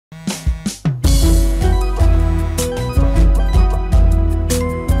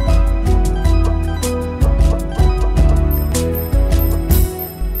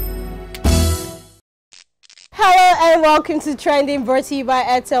and welcome to Trending, brought to you by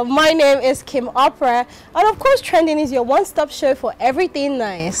Airtel. My name is Kim Opera, and of course Trending is your one-stop show for everything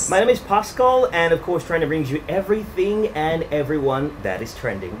nice. My name is Pascal, and of course Trending brings you everything and everyone that is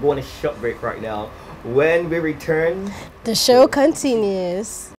trending. We're going on a short break right now. When we return, the show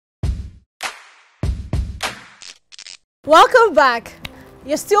continues. Welcome back.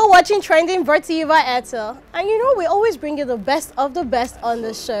 You're still watching Trending, brought to you by Airtel. And you know, we always bring you the best of the best on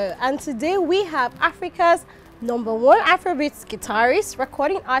the show. And today we have Africa's #1 Afrobeats guitarist,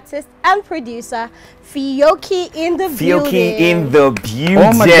 recording artist, and producer, Fiokee in the building. Fiokee in the building.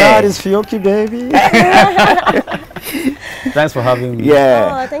 Oh my God, it's Fiokee, baby. Thanks for having me.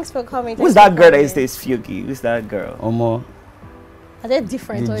 Yeah. Oh, thanks for coming. Who's that girl that says Fiokee? Who's that girl? Omo. Are they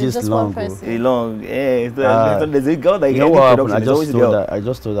different or is just long, one person? They long. Yeah. There's a girl that you know what happened? I production.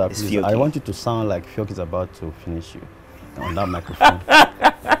 just told her, please, Fiokee. I want you to sound like Fiokee's about to finish you on that microphone.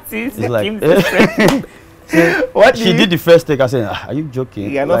 It's like what she did the first take. I said, are you joking?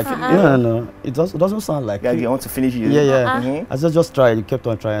 Yeah, like, no. It doesn't sound like you want to finish you. Yeah. I said, just try it. You kept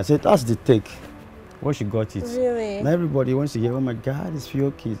on trying. I said, that's the take. When she got it. Really? Now everybody wants to hear, oh my God, it's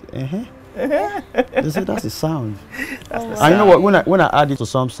Fiokee. They said that's the sound. I know what, when I add it to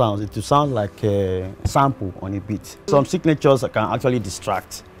some sounds, it will sound like a sample on a beat. Some signatures can actually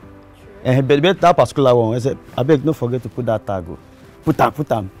distract. And but that particular one, I said, I beg, don't forget to put that tag. Put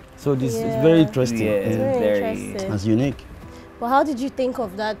them. So this is very interesting. Yeah, it's very interesting. It's unique. Well, how did you think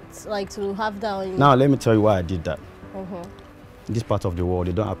of that, like to have that on? Now let me tell you why I did that. In this part of the world,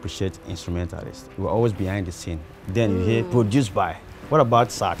 they don't appreciate instrumentalists. We're always behind the scene. Then you hear produced by. What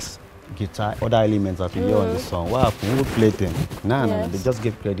about sax? Guitar, other elements that we hear on the song. What happened? Who played them? No, they just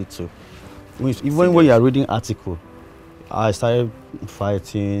give credit to. Even when you are reading article, I started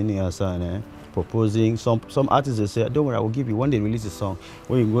fighting, proposing. Some artists, they say, don't worry, I will give you. When they release a song,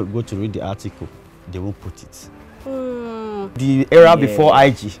 when you go to read the article, they won't put it. The era before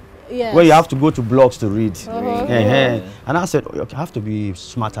IG, where you have to go to blogs to read. And I said, okay, I have to be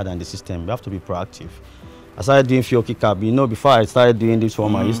smarter than the system. You have to be proactive. I started doing Fiokee cab. You know, before I started doing this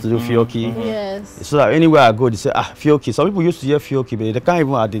one, I used to do Fiokee. Yes. So that anywhere I go, they say, Fiokee. Some people used to hear Fiokee, but they can't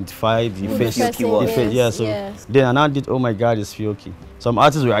even identify the face. Yeah, so then I now did, oh my God, it's Fiokee. Some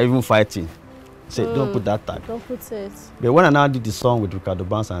artists were even fighting. Say, don't put that tag. Don't put it. But when I now did the song with Ricardo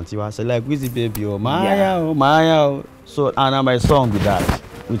Banks and Tiwa, I said, like, Wizzy Baby, oh, Maya. So, and my song with that,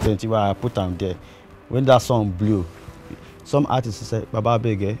 with Tiwa, I put them there. When that song blew, some artists said, Baba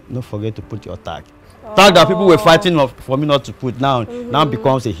Bege, don't forget to put your tag. Tag that people were fighting for me not to put now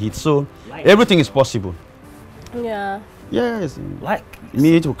becomes a hit. So everything is possible. Yeah. Yes. Like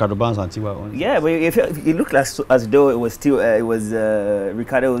me to Ricardo Banks and Tiwa. Yeah, but it looked like as though it was still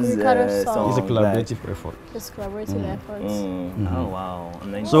Ricardo's song. It's a collaborative effort. It's a collaborative effort. Oh wow.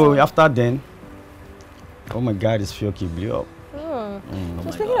 So after then, oh my God, this Fiokee blew up.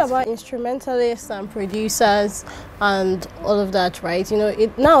 So speaking about instrumentalists and producers and all of that, right? You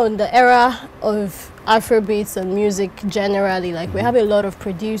know, now in the era of Afrobeats and music generally, like we have a lot of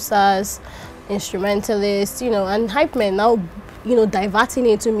producers, instrumentalists, you know, and hype men now, you know, diverting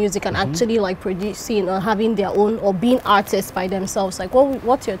into music and actually like producing or having their own or being artists by themselves. Like,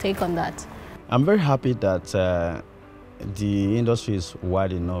 what's your take on that? I'm very happy that the industry is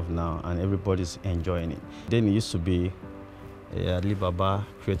wide enough now and everybody's enjoying it. Then it used to be Alibaba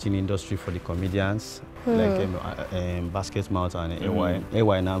creating industry for the comedians, like Basket Mouth and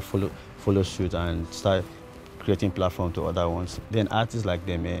AY now follow suit and start creating platform to other ones. Then artists like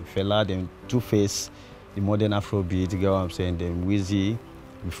them, Fela, them Two-Face, the modern Afrobeat, you get what I'm saying, them Wizzy,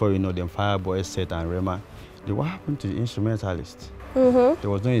 before you know them Fireboy, Set and Rema. Then what happened to the instrumentalists? There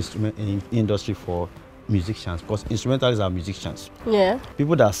was no industry for musicians, because instrumentalists are musicians. Yeah.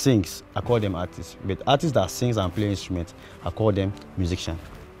 People that sings, I call them artists. But artists that sings and play instruments, I call them musicians.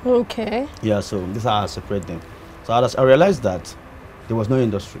 Okay. Yeah, so this is how I separate them. So I realized that there was no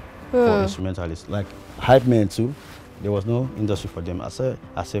industry for instrumentalists. Like hype men too, there was no industry for them. I said,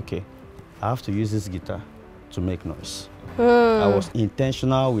 okay, I have to use this guitar to make noise. I was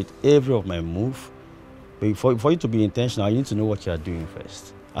intentional with every of my move. But for you to be intentional, you need to know what you are doing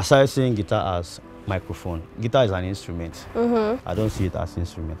first. I started seeing guitar as microphone. Guitar is an instrument. I don't see it as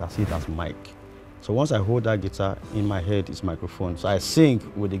instrument, I see it as mic. So once I hold that guitar in my head, it's microphone. So I sing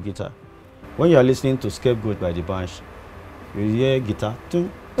with the guitar. When you are listening to Scapegoat by The Bunch, you hear guitar,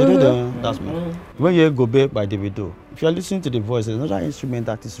 that's me. When you hear Gobe by Davido, if you are listening to the voice, there's another instrument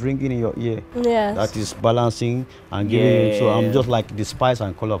that is ringing in your ear. That is balancing and giving you. So I'm just like the spice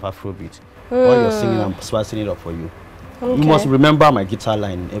and color of Afrobeat. While you're singing, I'm spicing it up for you. You must remember my guitar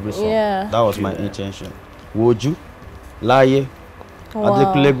line in every song. That was my intention. Would you? Lie,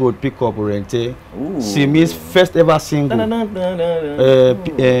 Wow. Lego pick up Oriente. Simi's first ever single.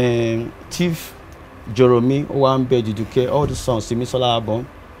 Thief, Jeremy, One Bed Duke, all the songs, Simi solo album.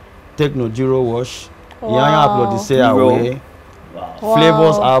 Techno Zero Wash. Yaya upload the say away.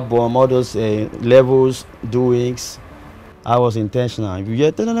 Flavors album, all those levels, doings. I was intentional. If you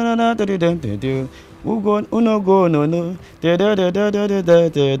get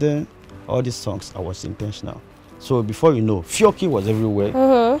all these songs, I was intentional. So before you know, Fiokee was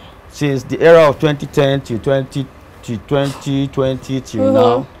everywhere. Since the era of 2010 to 2020 till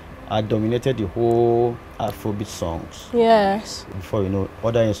now, I dominated the whole Afrobeat songs. Yes. Before you know,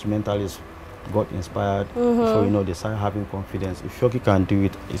 other instrumentalists got inspired. Before you know, they started having confidence. If Fiokee can do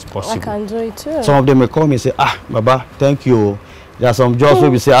it, it's possible. I can do it too. Some of them will call me and say, Baba, thank you. There are some jobs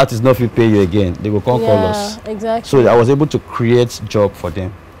where we say artists not will pay you again. They will come call us. Exactly. So I was able to create job for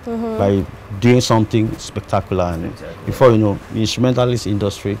them by doing something spectacular. And before you know, the instrumentalist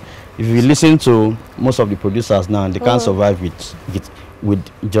industry, if you listen to most of the producers now, they can't survive with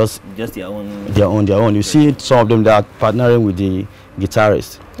just their own. You see some of them that are partnering with the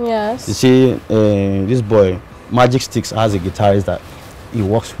Guitarist. Yes. You see this boy, Magic Sticks, has a guitarist that he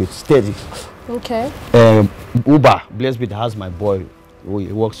works with steady. Okay. Uber, Blessbit has my boy who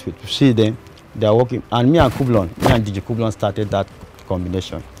he works with. You see them, they are working. And me and DJ Kublon started that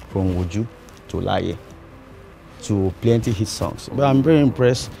combination from Woju to Laye to plenty hit songs. But I'm very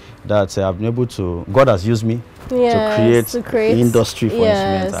impressed that I've been able to, God has used me to create industry for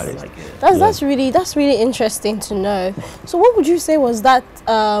instrumentalists. That's really interesting to know. So what would you say was that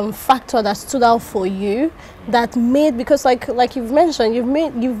factor that stood out for you that made, because like you've mentioned,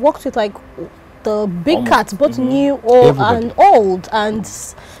 you've worked with like the big cats, both new and old and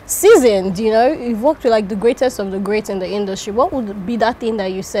seasoned, you know, you've worked with like the greatest of the greats in the industry. What would be that thing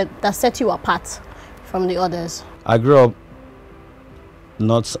that you said that set you apart from the others? I grew up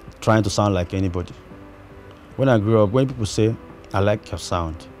not trying to sound like anybody. When I grew up, when people say, I like your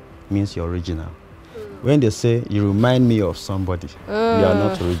sound, it means you're original. When they say, you remind me of somebody, you are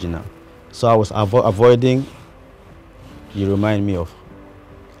not original. So I was avoiding, you remind me of.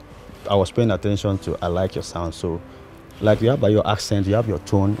 I was paying attention to, I like your sound. So, like you have your accent, you have your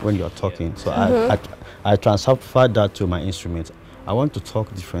tone when you're talking. So I transferred that to my instrument. I want to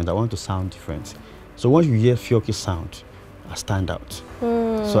talk different, I want to sound different. So when you hear Fiokee sound, I stand out.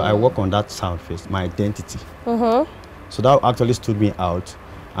 So I work on that sound first, my identity. So that actually stood me out,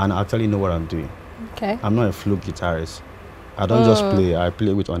 and I actually know what I'm doing. Okay. I'm not a fluke guitarist. I don't just play, I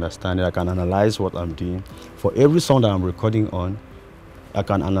play with understanding. I can analyze what I'm doing. For every song that I'm recording on, I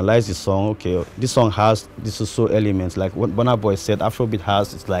can analyze the song. Okay, this song has this is so elements. Like what Burna Boy said, Afrobeat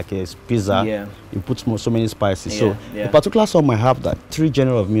has, it's like a pizza. Yeah. You put so many spices. So a particular song might have that 3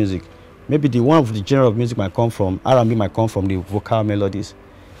 genres of music. Maybe the one of the genre of music might come from R&B, might come from the vocal melodies.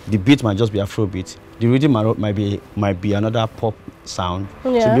 The beat might just be Afrobeat. The rhythm might be another pop sound.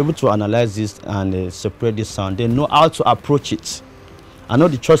 Yeah. So be able to analyze this and separate this sound. They know how to approach it. I know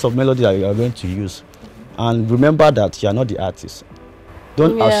the choice of melody that you are going to use. And remember that you are not the artist.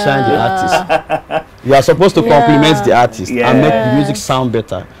 Don't outshine the artist. You are supposed to complement the artist and make the music sound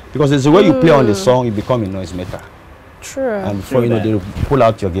better. Because it's the way you play on the song, you become a noise maker. True. And before you know, they pull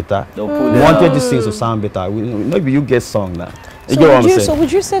out your guitar. You wanted these things to sound better. Maybe you get song now. So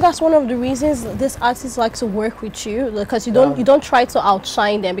would you say that's one of the reasons this artist likes to work with you? Because you don't try to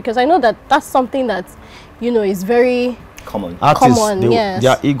outshine them? Because I know that that's something that, you know, is very common. Artists,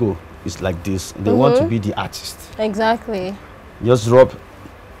 their ego is like this. They want to be the artist. Exactly. Just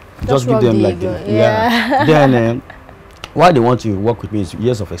give them like that. Yeah. Then why they want to work with me is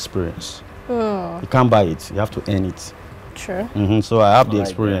years of experience. You can't buy it. You have to earn it. True. So I have the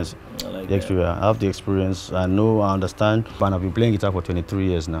experience. I have the experience. I know, I understand. And I've been playing guitar for 23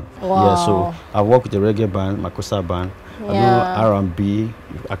 years now. Wow. Yeah. So I work with the reggae band, Makossa band. I know R&B.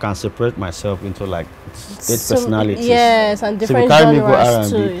 I can separate myself into like 8 personalities. Yes, and different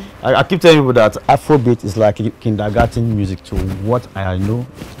genres too. I keep telling people that Afrobeat is like kindergarten music to what I know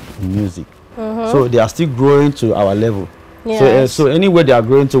in music. So they are still growing to our level. Yes. So anywhere they are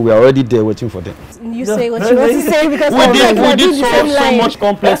growing to, we are already there waiting for them. You say what you want to say because we did so much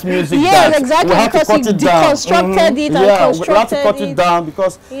complex music. Yes, exactly. We have to cut it down. Deconstructed it and constructed we have to cut it down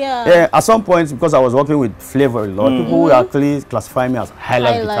because at some point, because I was working with Flavor a lot, people will actually classify me as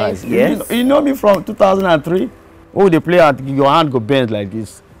high-life guitarist. Yes. You know me from 2003. Oh, they play at your hand go bend like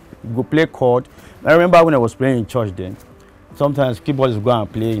this. You go play chord. I remember when I was playing in church then. Sometimes keyboardists go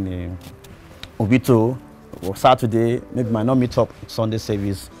and play in Obito. Or Saturday, maybe might not meet up Sunday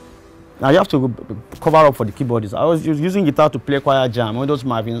service. Now you have to cover up for the keyboardists. I was using guitar to play choir jam. All those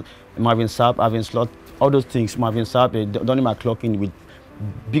Marvin Sapp, Marvin Slot, all those things, Marvin Sapp, Donnie McClurkin with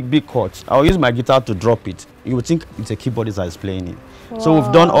big chords. I'll use my guitar to drop it. You would think it's a keyboardist that is playing it. So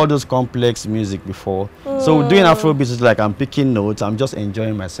we've done all those complex music before. So doing Afrobeat is like I'm picking notes. I'm just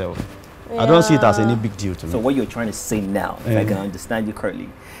enjoying myself. I don't see it as any big deal to me. So what you're trying to say now, if I can understand you correctly,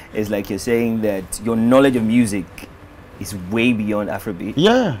 is like you're saying that your knowledge of music is way beyond Afrobeat.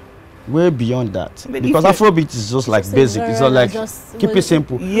 Yeah, way beyond that. But Because Afrobeat is just like basic. It's not like keep it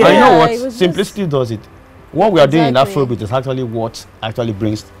simple. Yeah. And you know what? Simplicity does it. What we are doing in Afrobeat is actually what actually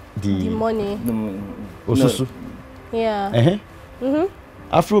brings the money. Osusu. Yeah.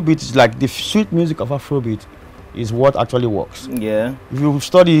 Afrobeat is like the sweet music of Afrobeat is what actually works. Yeah. If you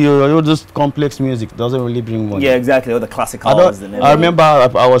study all this complex music, doesn't really bring money. Yeah, exactly. All the classicals. I remember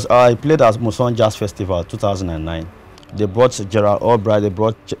I played at Muson Jazz Festival 2009. They brought Gerald Albright, they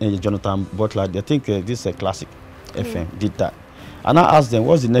brought Jonathan Butler. I think this is a classic FM did that. And I asked them,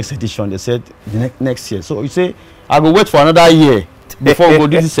 what's the next edition? They said the next year. So you say, I will wait for another year before we go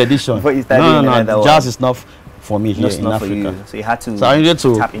do this edition. No, jazz is not for me here in Africa. So you had to, I needed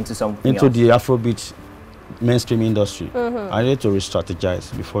to tap into something else. The Afrobeat mainstream industry. I needed to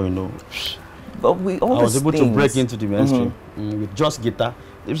re-strategize before, you know. But I was able to break into the mainstream with just guitar.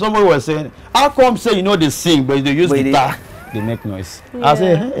 If somebody was saying, how come say you know they sing, but they use guitar, they make noise. I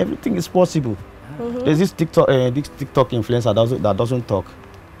say, hey, everything is possible. There's this TikTok influencer that doesn't talk.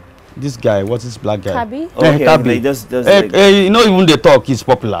 This guy, what's this black guy? Kabi? You know, even the talk is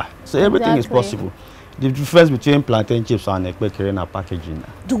popular. So everything is possible. The difference between plantain chips and ekpekere packaging.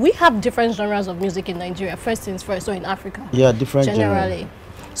 Do we have different genres of music in Nigeria, first things first, or in Africa? Yeah, different generally.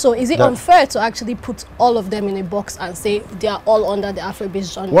 So is it unfair to actually put all of them in a box and say they are all under the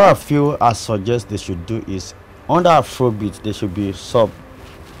Afrobeat genre? What I feel I suggest they should do is, under Afrobeat, there should be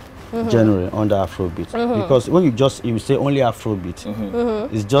sub-genre under Afrobeat. Because when you say only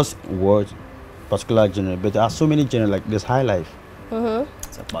Afrobeat, it's just word, particular genre. But there are so many genres, like there's High Life.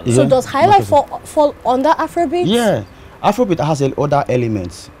 So does High Life fall under Afrobeat? Yeah. Afrobeat has other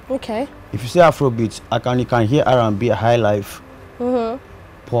elements. Okay. If you say Afrobeat, you can hear R&B, High Life,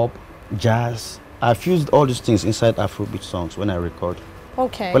 pop, jazz. I've fused all these things inside Afrobeat songs when I record.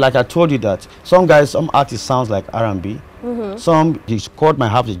 Okay. But like I told you that some artists sounds like R&B. Some the chord might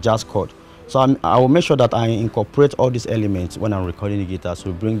have the jazz chord. So I will make sure that I incorporate all these elements when I'm recording the guitar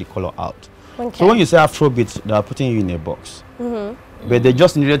to bring the color out. Okay. So when you say Afrobeat, they are putting you in a box. But they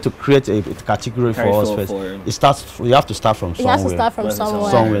just needed to create a category for us first. You have to start from somewhere. You have to start from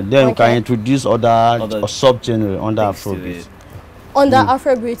somewhere. Then you can introduce other sub-genre under Afrobeat. Under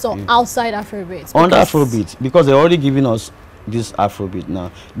Afrobeat or outside Afrobeat? Under Afrobeat, because they're already giving us this Afrobeat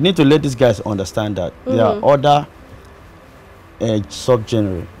now. You need to let these guys understand that there are other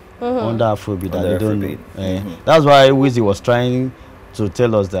sub-genre under Afrobeat that they don't know. That's why Wizzy was trying to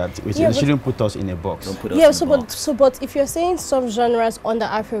tell us that we shouldn't put us in a box. But if you're saying some genres under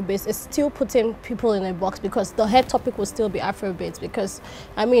Afrobeat, it's still putting people in a box because the head topic will still be Afrobeat. Because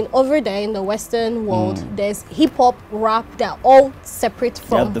I mean, over there in the Western world, there's hip hop, rap. They're all separate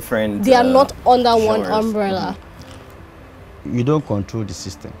from. They are not under one umbrella. You don't control the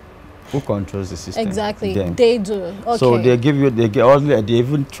system. Who controls the system? Exactly, they do. Okay. So they give you. They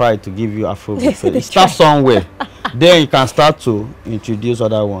even try to give you Afrobeat. Start somewhere. Then you can start to introduce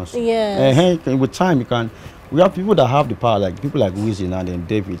other ones. Yeah. With time, we have people that have the power, like people like Wizzy and then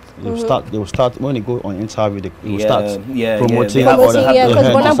David. They will start when they go on interview. They will start promoting. Because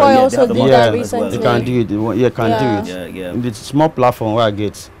Burna Boy also did that recently. You can do it. You can do it. It's a small platform where I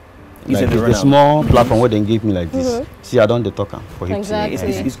get. Like it's a small platform where they give me like this. See, I don't talk for him. Exactly.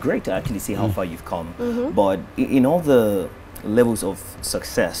 It's great to actually see how far you've come. But in all the levels of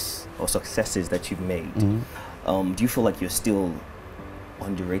success or successes that you've made, do you feel like you're still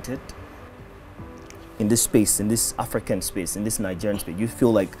underrated in this space, in this African space, in this Nigerian space? You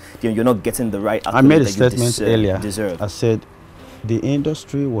feel like you're not getting the right I made a statement earlier. I said the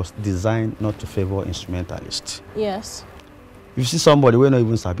industry was designed not to favor instrumentalists. Yes. You see somebody who not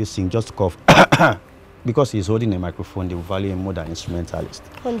even sabi sing, just cough because he's holding a microphone, they will value him more than instrumentalist.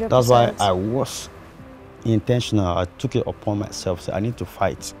 100%. That's why I was intentional. I took it upon myself. So I need to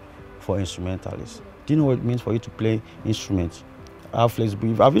fight for instrumentalists. Do you know what it means for you to play instruments? Have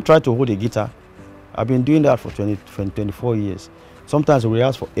flexibility. Have you tried to hold a guitar? I've been doing that for 24 years. Sometimes we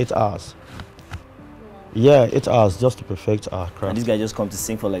rehearse for 8 hours. Yeah, 8 hours just to perfect our craft. And this guy just comes to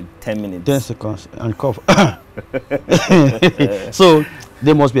sing for like 10 minutes. 10 seconds and cough. So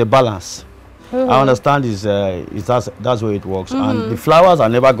there must be a balance. I understand that's where it works. And the flowers, I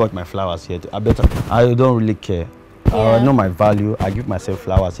never got my flowers yet. I don't really care. I know my value. I give myself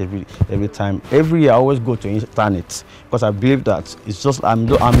flowers every time. Every year I always go to internet because I believe that it's just I'm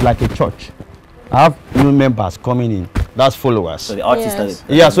like a church. I have new members coming in. That's followers. So the artist Yes.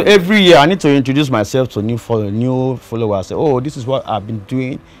 Yeah, so every year I need to introduce myself to new followers. Say, oh, this is what I've been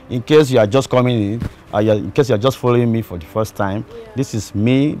doing. In case you are just coming in, in case you are just following me for the first time, this is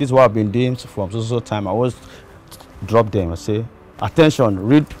me. This is what I've been doing from so time. I always drop them. I say, attention,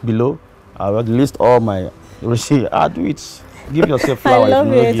 read below. I will list all my receipt. I do it. Give yourself flowers. I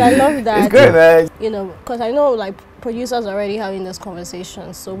love it. I love that. It's good, man. You know, because I know like producers are already having this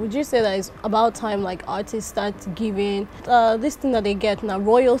conversation. So would you say that it's about time like artists start giving this thing that they get now,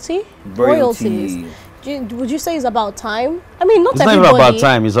 royalties? Would you say it's about time? I mean, not it's everybody. It's not even about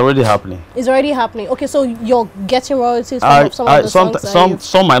time. It's already happening. It's already happening. Okay, so you're getting royalties from some of the songs.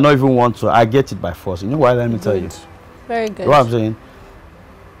 Some might not even want to. I get it by force. You know why? Let me tell you. Very good. What I'm saying.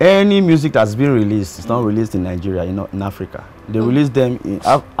 Any music that's been released, it's not released in Nigeria, you know, in Africa. They release them in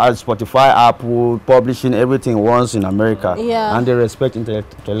Spotify, Apple, publishing, everything once in America. Yeah. And they respect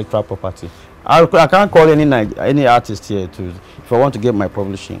intellectual property. I can't call any artist here if I want to get my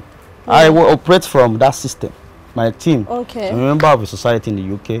publishing. Yeah. I will operate from that system. My team. Okay. I'm a member of a society in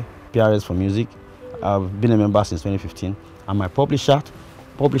the UK, Guitarist for music. I've been a member since 2015. And my publisher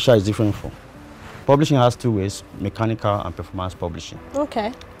is different from. Publishing has two ways: mechanical and performance publishing.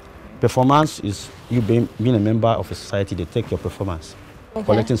 Okay. Performance is you being a member of a society. They take your performance,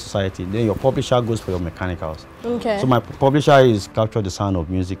 collecting society. Then your publisher goes for your mechanicals. Okay. So my publisher is Capture the Sound of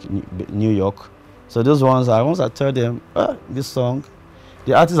Music, New York. So those ones, once I tell them this song,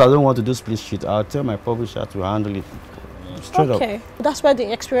 the artist I don't want to do split sheet, I'll tell my publisher to handle it straight up. That's where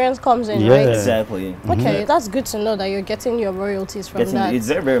the experience comes in, yeah. right? Exactly. Okay, that's good to know that you're getting your royalties from that. It's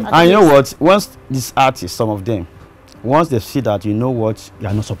very, very important. And you know what? Once these artists, some of them, once they see that you know what you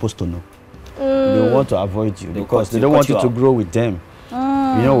are not supposed to know, they want to avoid you because they don't want you to grow with them. You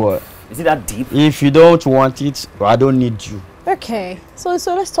know what? Is it that deep? If you don't want it, I don't need you. Okay, so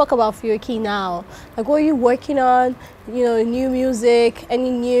let's talk about Fiokee now. Like, what are you working on? You know, new music,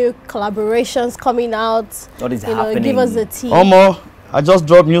 any new collaborations coming out? What is happening? Give us the tea. Omo, I just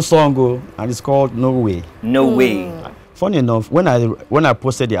dropped new song, and it's called No Way. No Way. Funny enough, when I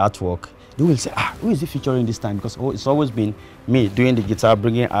posted the artwork, they will say, who is it featuring this time? Because it's always been me doing the guitar,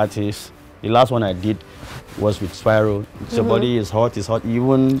 bringing artists. The last one I did was with Spyro. Somebody is hot, he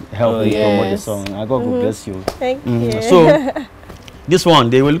even helped me promote the song. I God bless you. Thank you. So this one,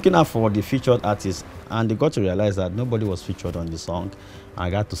 they were looking out for the featured artist, and they got to realize that nobody was featured on the song. I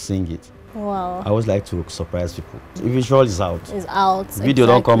got to sing it. Wow. I always like to surprise people. The visual is out. It's out. Video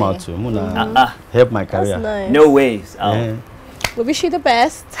don't come out too. Help my career. That's nice. No ways. Yeah. We wish you the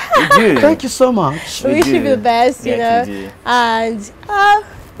best. Thank you so much. We wish you the best, you know. And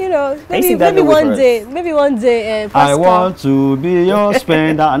you know, maybe one day, I want to be your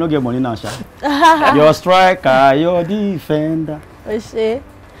spender. I don't get money now, Sha. Your striker, your defender. Oshé.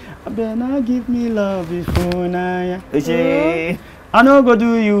 Better give me love before now. Oshé. I no go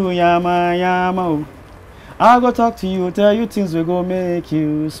do you yama yama. I go talk to you, tell you things we go make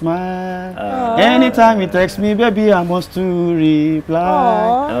you smile. Anytime you text me, baby, I must to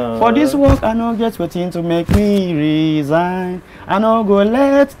reply. For this work, I no get waiting to make me resign. I no go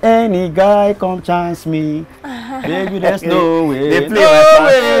let any guy come chance me. Baby, there's no way.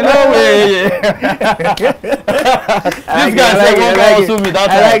 No way. This guy said, "Won't me that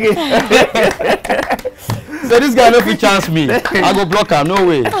time." So this guy no fit chance me. I go block him. No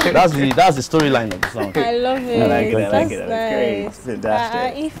way. That's the storyline of the song. I love it. I like it. That's Nice. Great.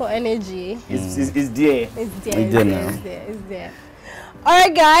 Fantastic. E for energy. It's there. It's there.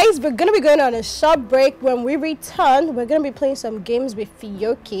 Alright guys, we're going to be going on a short break. When we return, we're going to be playing some games with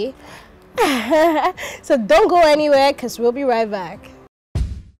Fiokee. So don't go anywhere because we'll be right back.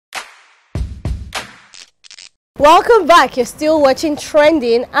 Welcome back. You're still watching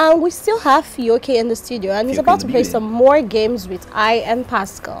Trending, and we still have Fiokee in the studio, and he's about to play some more games with I and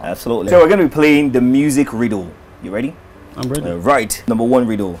Pascal. Absolutely. So we're going to be playing the music riddle. You ready? I'm ready. Right. Number one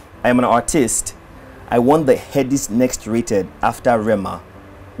riddle. I am an artist. I won the Headies Next Rated after Rema.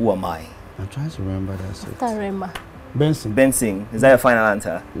 Who am I? I'm trying to remember that. After Rema. Benson. Is that your final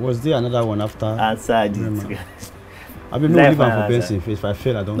answer? Was there another one after? Answer. I've been no leaving for Benson. If I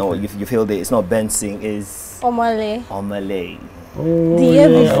fail, I don't. No, you failed it. It's not Benson. It's Omale. Oh, the year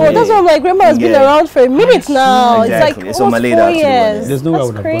before. That's why I'm like, Rema has been around for a minute now. Exactly. It's like almost 4 years. There's no way I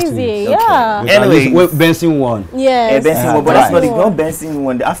would have gotten crazy. it. Yeah. Anyway, Benson won. Yes. Benson won, but that's not Benson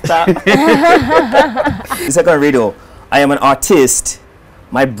won. After the second riddle, I am an artist.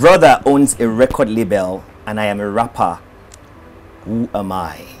 My brother owns a record label, and I am a rapper. Who am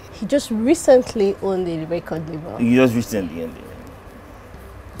I? He just recently owned a record label. You just recently owned it.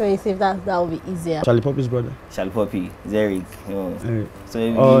 Let me see if that will be easier. Charlie Poppy's brother. Charlie Poppy, Zeric, you know. Eric. So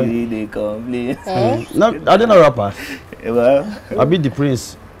they complain. No, I didn't know rapper. Well, I'll be the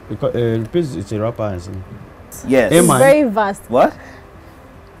Prince. Because Prince is a rapper and sing. yes. It's very vast. What?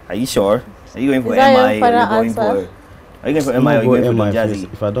 Are you sure? Are you going for Is that your MI? final Are you going for MI or are you going for MI Jazzy?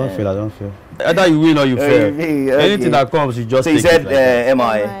 first. If I don't fail, I don't fail. Either you win or you fail. Okay. Anything that comes, you just So you take said it like MI.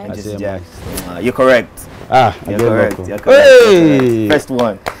 MI. And I just say Jazz. MI. You're correct. I You're get correct. lucky. You're correct. Hey! First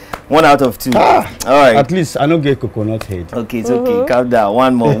one. 1 out of 2. All right. At least I don't get coconut head. Okay, it's okay. Calm down.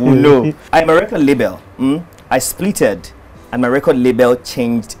 One more. We'll know. I'm a record label. I splitted, and my record label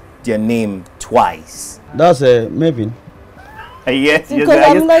changed their name twice. That's Mavin. Yes, Because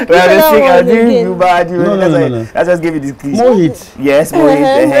yes. I'm like, No. I just give you this clue. More hits. Yes, more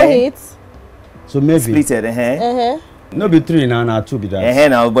hits. More hits. So Mavin. Splitted. No be 3 now, 2 be that.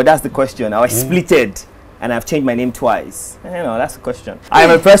 Now, but that's the question. I was splitted, and I've changed my name twice. No, that's the question. I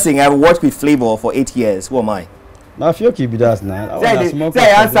am a person. I've worked with Flavor for 8 years. Who am I? Now Fiokee be that now. Say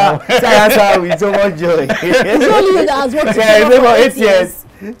answer with so much joy. It's only you that has worked with Yeah, him for 8 years.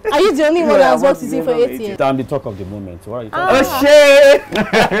 Are you the only one that has worked with him for 8 years? I'm the talk of the moment. What are you talking Oh shit!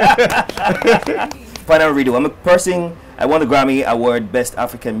 Final redo. I'm a person. I won the Grammy Award Best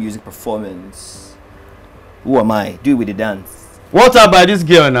African Music Performance. Who am I? Do it with the dance. What about this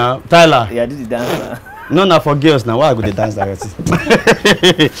girl now? Tyler. Yeah, do the dance. No, not for girls now. Why I go to dance directly?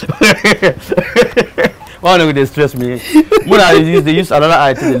 Why don't they stress me? When they use another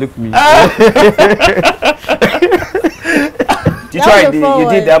eye to look me. You tried. You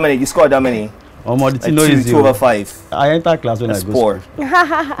did that many. You scored that many. Like 2 over 5. I enter class when That's I go. poor.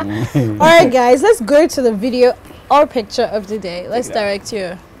 Alright guys, let's go to the video or picture of the day. Let's direct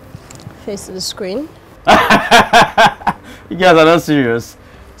your face to the screen. You guys are not serious.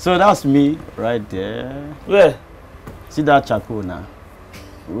 So that's me right there. Where? See that charcoal now?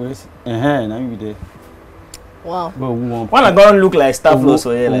 Now you there. Wow. Well, Why not gonna look like staff loss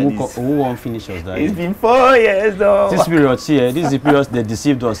for here like this? Who won't finish us that? It's been 4 years though. This period, this is the period they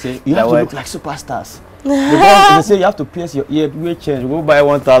deceived us. Say you have to look like superstars. They say you have to pierce your ear, wear change, go buy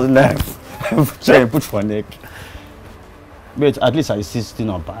 1,000 naira, try and put for neck. But at least I see still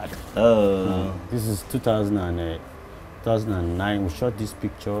not bad. This is 2009. We shot this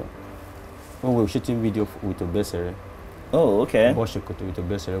picture when we were shooting video with Obesere. Oh, okay. With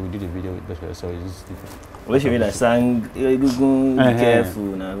Obesere, we did a video with Obesere, so it's different. What should we like sang? Be careful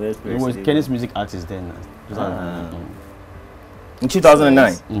now. It was Kenny's music artist then. In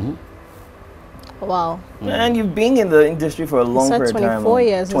 2009. Wow. And you've been in the industry for a long period of time. 24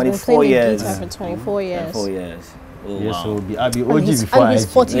 years. 24 years. For 24 years. 24 years. Oh, yes, wow. so I'll be OG before and he's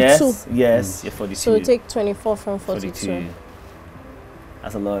 42. Yes, you're 42. So take 24 from 42.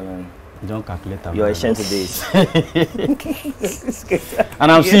 That's a lot, man. Don't calculate that. You're ashamed of this.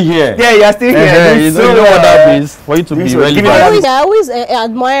 And I'm still here. Yeah, you're still here. You know what that means for you to be relevant. I always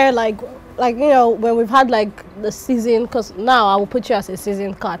admire like you know when we've had like the season, because now I will put you as a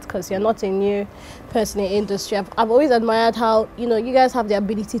season cut because you're not a new person in the industry. I've always admired how you guys have the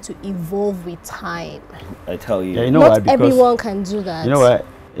ability to evolve with time. I tell you. Yeah, you know not why? Because everyone can do that. You know what?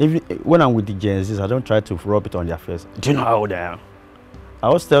 When I'm with the Gen Zs, I don't try to rub it on their face. Do you know how old I am? I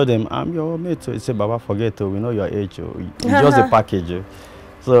always tell them, I'm your mate. So say, Baba, forget it. We know your age. It's just a package.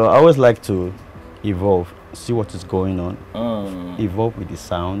 So I always like to evolve, see what is going on, evolve with the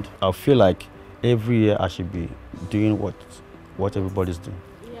sound. I feel like every year I should be doing what everybody's doing.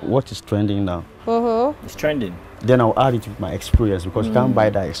 Yeah. What is trending now? It's trending. Then I'll add it with my experience because you can't buy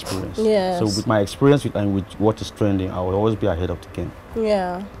that experience. Yes. So with my experience and with what is trending, I will always be ahead of the game.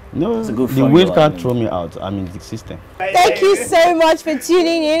 Yeah. No, the wind can't throw me out. I'm in the system. Thank you so much for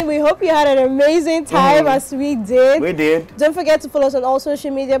tuning in. We hope you had an amazing time as we did. We did. Don't forget to follow us on all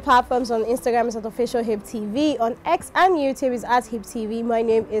social media platforms. On Instagram is at official HIPTV. On X and YouTube is at HIPTV. My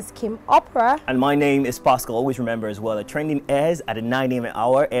name is Kim Opera. And my name is Pascal. Always remember as well that trending airs at the 9 a.m.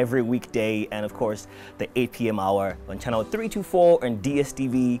 hour every weekday. And of course, the 8 p.m. hour on channel 324 on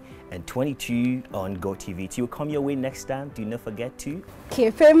DSTV and 22 on GoTV. Till come your way next time, do not forget to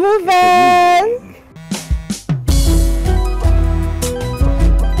keep it moving.